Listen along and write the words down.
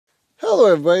Hello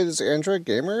everybody, this is Android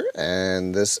Gamer,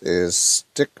 and this is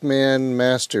Stickman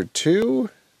Master 2.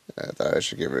 I thought I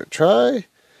should give it a try.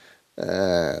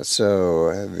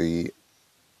 So, the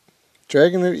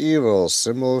Dragon of Evil,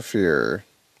 Symbol of Fear.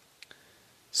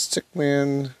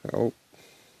 Stickman,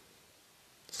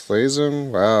 slays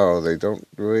him. Wow, they don't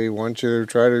really want you to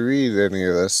try to read any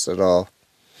of this at all.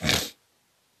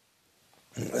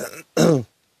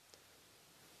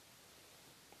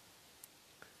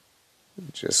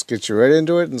 Just get you right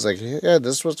into it, and it's like, yeah,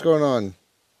 this is what's going on.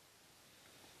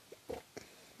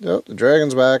 Yep, the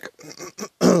dragon's back.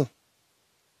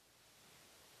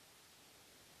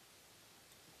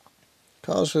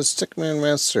 Calls for Stickman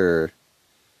Master.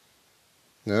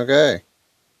 Okay.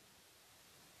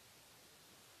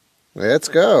 Let's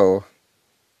go.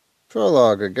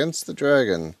 Prologue against the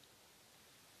dragon.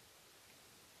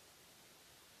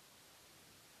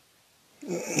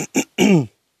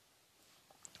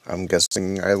 I'm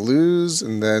guessing I lose,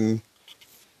 and then...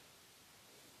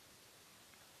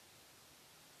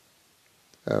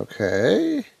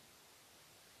 Okay.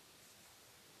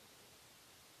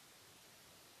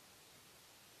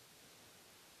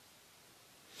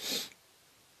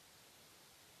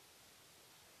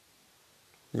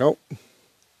 Nope.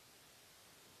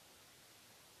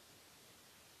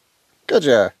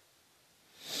 Gotcha.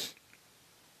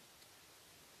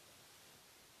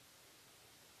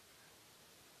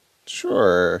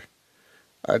 Sure.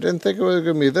 I didn't think it was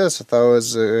going to be this. I thought it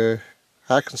was a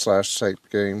hack and slash type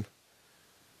game.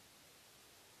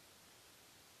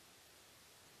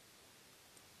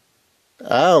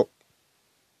 Ow.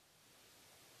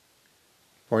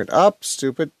 Point up,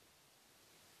 stupid.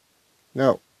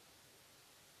 No.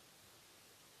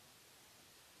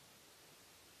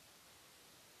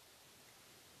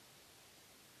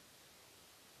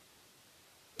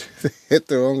 Hit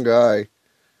the wrong guy.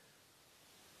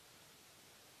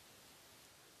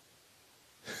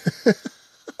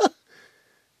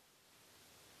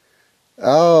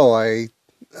 Oh, I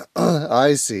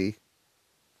see.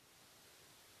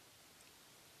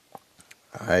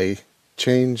 I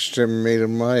changed and made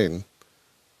him mine.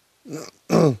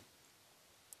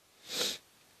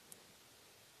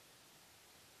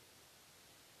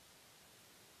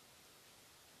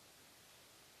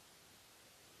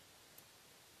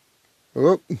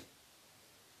 Whoop.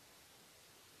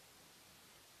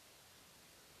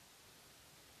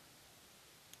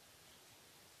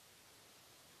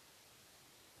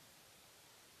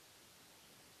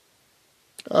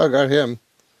 Oh, got him.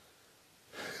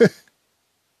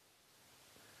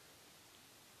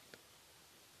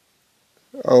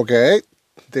 Okay.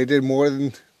 They did more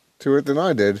to it than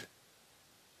I did.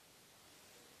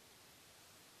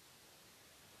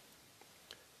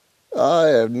 I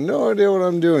have no idea what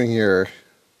I'm doing here.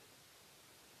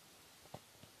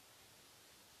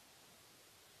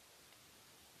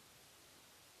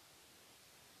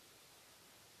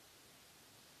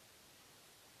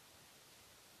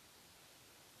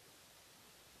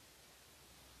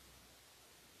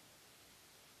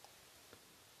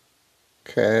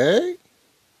 Okay.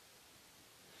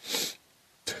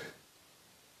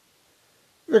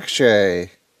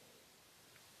 Ricochet.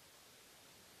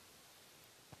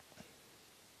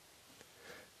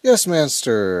 Yes,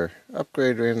 Master.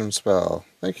 Upgrade random spell.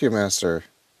 Thank you, Master.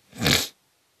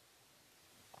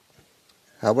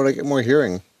 How about I get more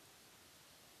hearing?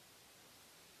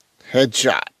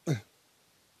 Headshot.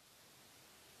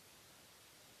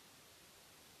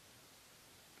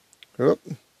 Oop.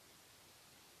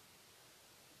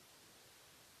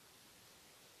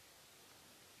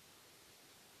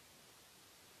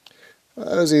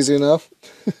 That was easy enough.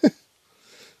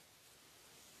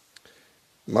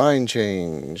 Mind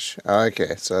change.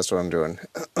 Okay, so that's what I'm doing.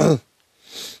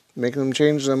 Making them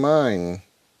change their mind.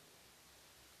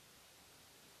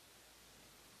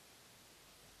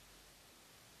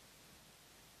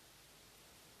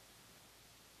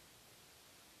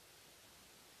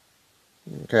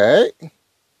 Okay.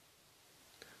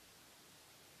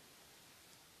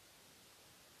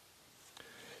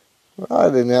 Well,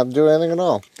 I didn't have to do anything at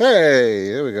all. Hey,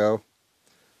 there we go.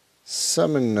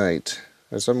 Summon Knight.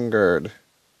 Or Summon Guard.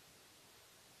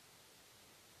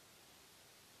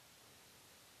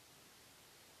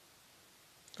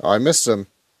 Oh, I missed him.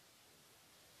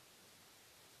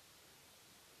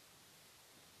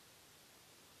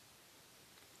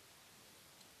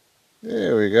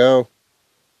 There we go.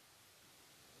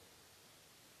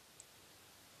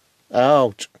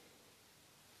 Ouch.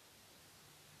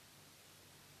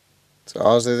 So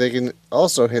obviously they can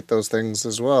also hit those things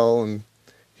as well and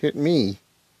hit me.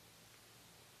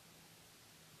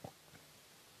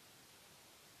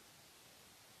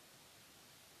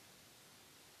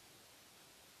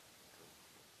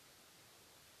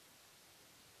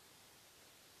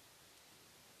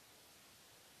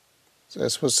 Is I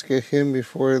supposed to get him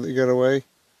before they get away?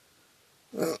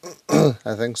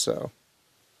 I think so.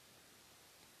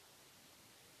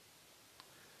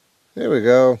 There we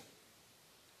go.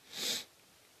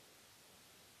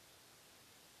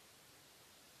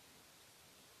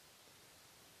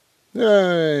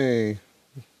 Yay!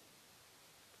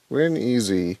 Win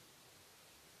easy.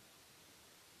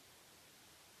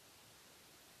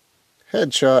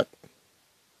 Headshot.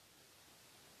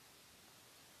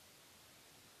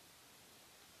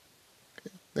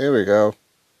 There we go.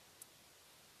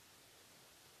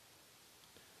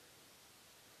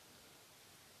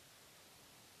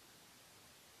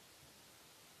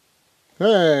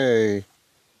 Hey!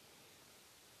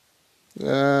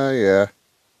 Yeah.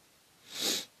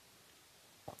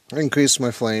 Increase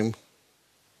my flame.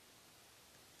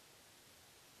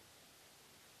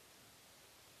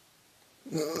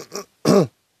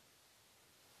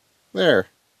 There.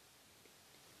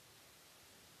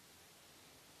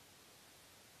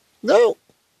 No!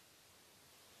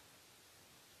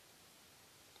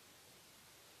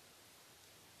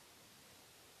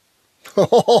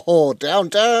 Oh, down,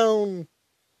 down!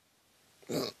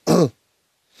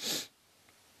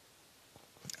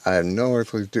 I have no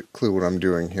earthly clue what I'm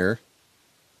doing here.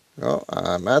 Oh,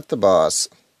 I'm at the boss,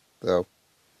 though.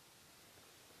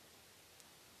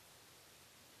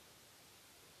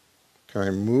 Can I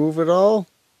move at all?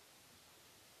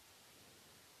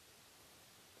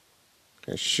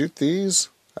 Can I shoot these?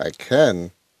 I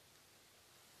can.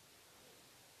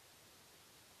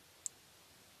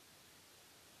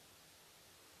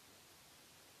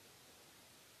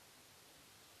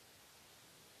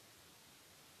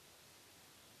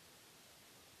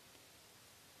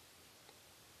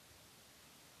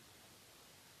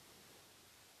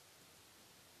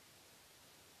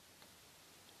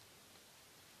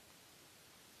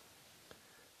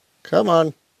 Come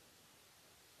on.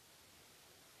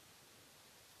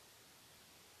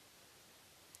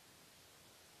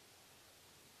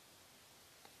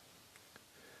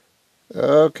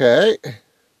 Okay.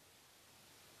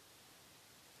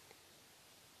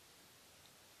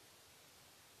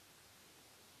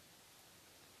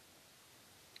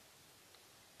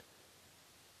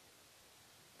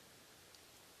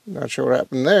 Not sure what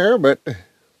happened there, but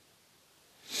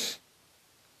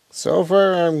so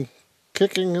far I'm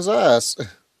kicking his ass.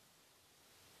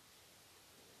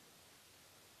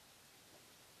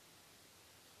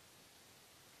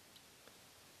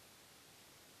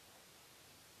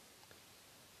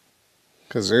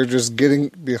 Because they're just getting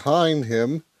behind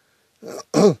him.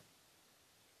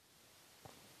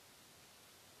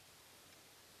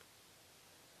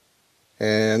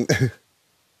 And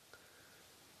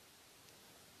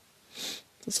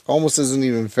this almost isn't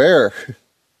even fair.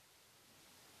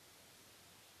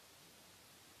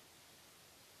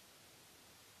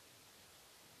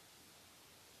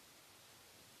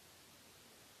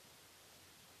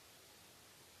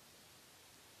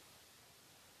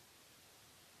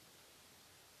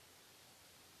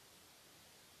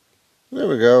 There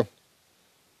we go.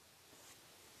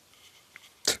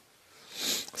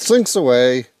 Slinks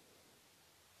away.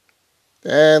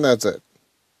 And that's it.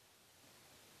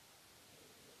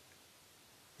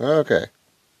 Okay.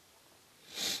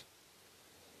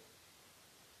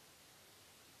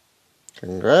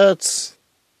 Congrats.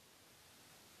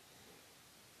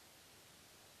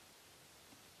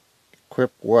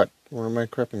 Equip what? What am I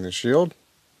equipping? The shield?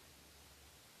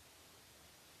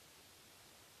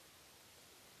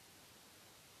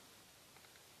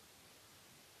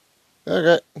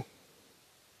 Okay.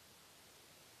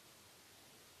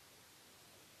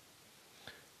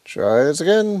 Try this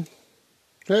again.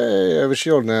 Hey, I have a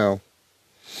shield now.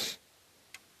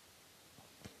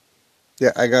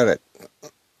 Yeah, I got it.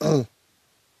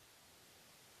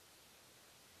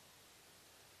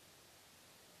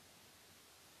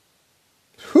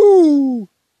 Whoo!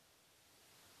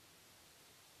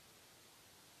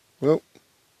 Well.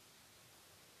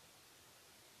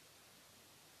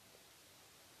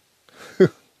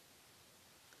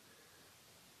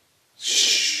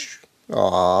 Shh.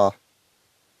 Aw.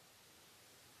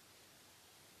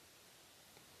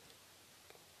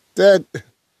 Dead.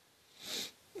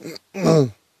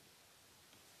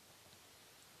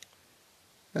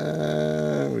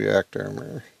 React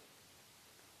armor.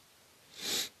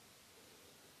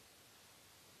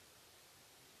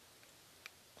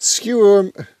 Skewer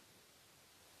him.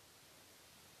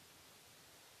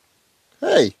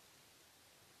 Hey.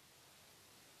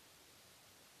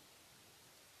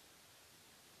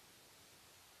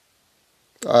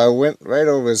 I went right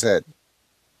over his head.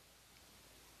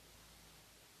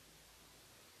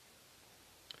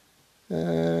 Uh,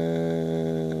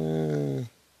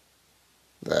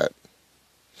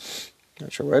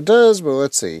 Not sure what it does, but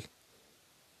let's see.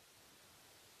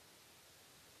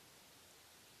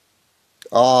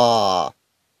 Ah.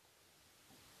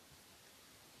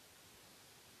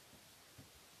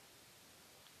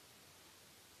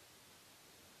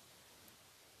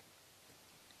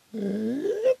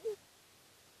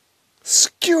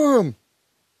 Skewer him!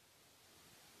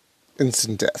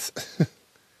 Instant death.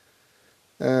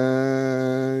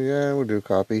 Yeah, we'll do a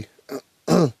copy.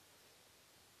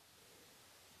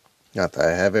 Not that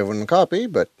I have everyone copy,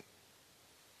 but...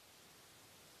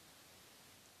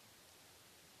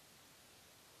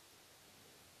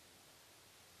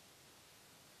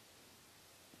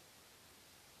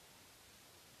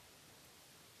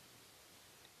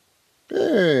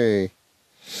 Hey!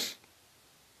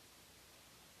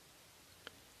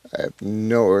 I have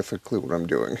no earthly clue what I'm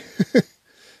doing.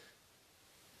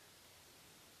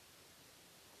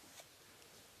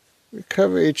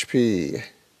 Recover HP.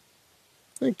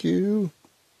 Thank you.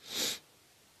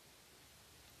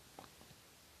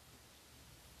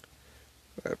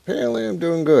 Apparently I'm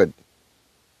doing good.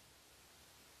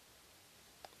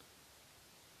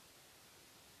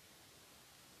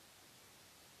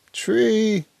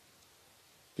 Tree.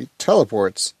 He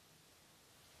teleports.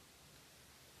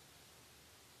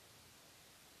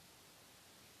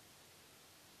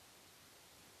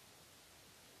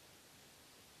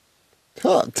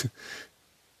 Cut.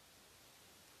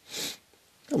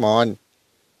 Come on.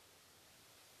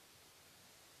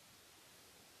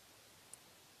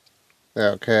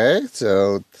 Okay,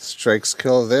 so strikes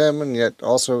kill them and yet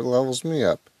also levels me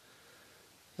up.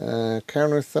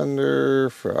 Counter Thunder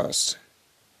Frost.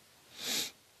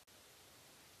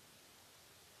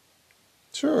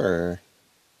 Sure.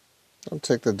 I'll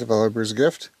take the developer's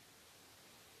gift.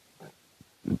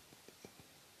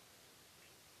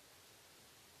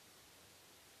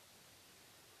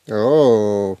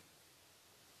 Oh.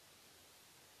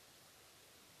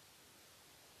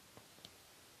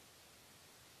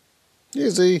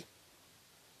 Easy.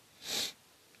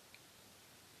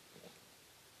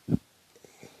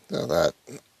 Now that.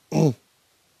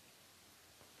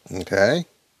 Okay.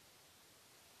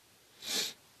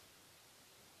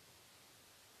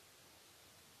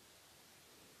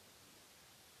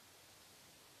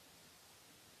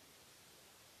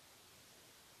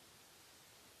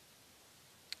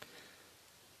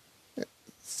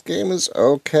 This game is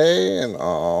okay and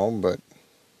all, but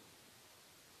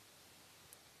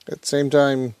at the same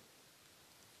time,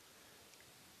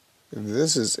 if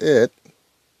this is it,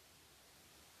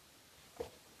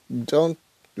 don't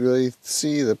really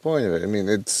see the point of it. I mean,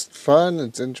 it's fun,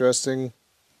 it's interesting.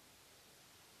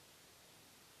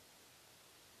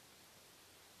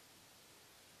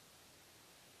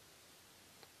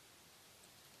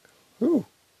 Ooh.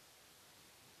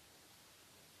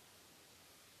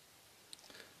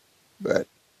 But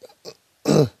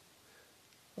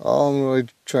all I'm really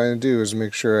trying to do is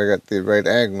make sure I got the right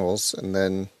angles, and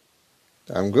then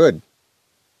I'm good.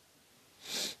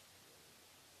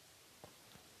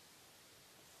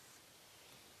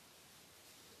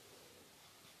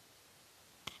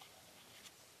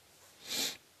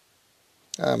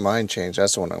 Mind change,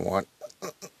 that's the one I want.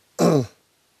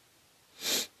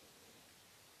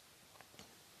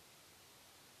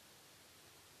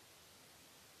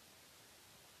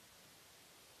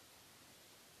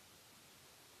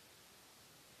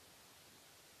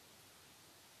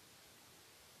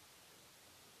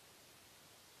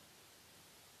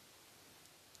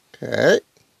 Okay.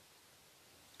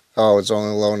 Oh, it's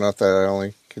only low enough that I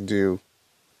only can do...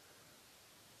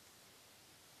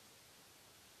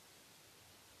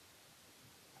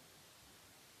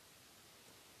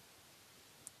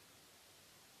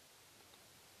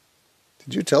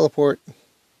 Did you teleport?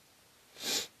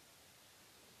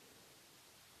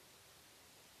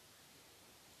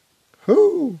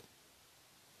 Whoo!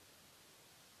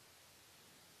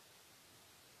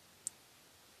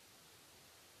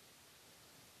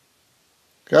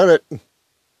 Got it.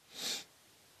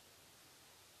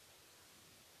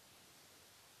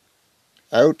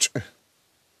 Ouch.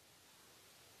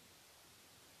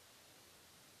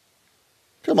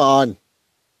 Come on.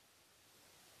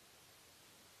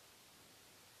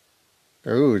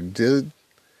 Oh,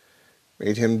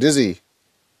 made him dizzy.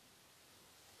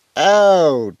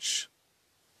 Ouch.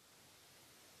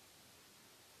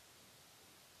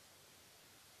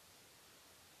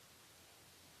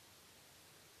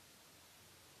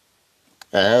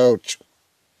 Ouch.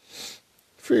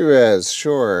 Free res,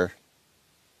 sure.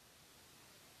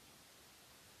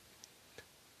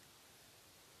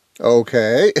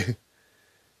 Okay.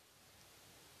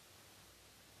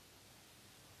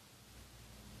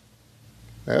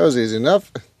 That was easy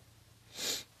enough.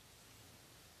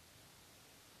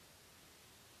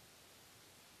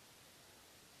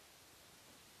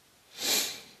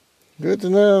 Good to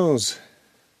know.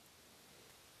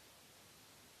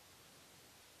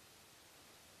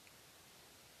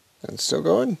 And still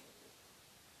going.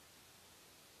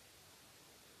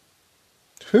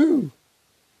 Whew.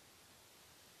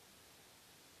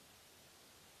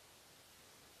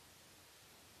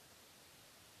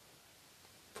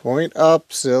 Point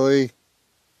up, silly.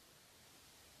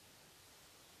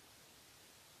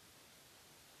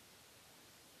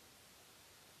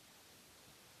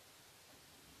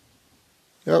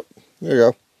 Yep, there you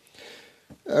go.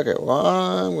 Okay, well,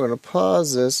 I'm going to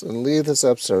pause this and leave this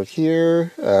episode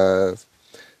here.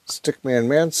 Stickman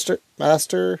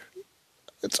Master.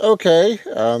 It's okay.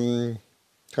 Kind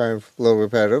of a little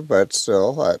repetitive, but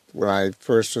still, when I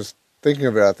first was thinking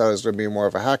about it, I thought it was going to be more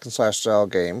of a hack and slash style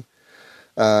game.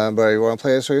 But if you want to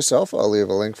play this for yourself, I'll leave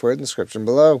a link for it in the description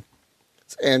below.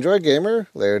 It's Android Gamer,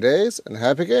 later days, and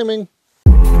happy gaming!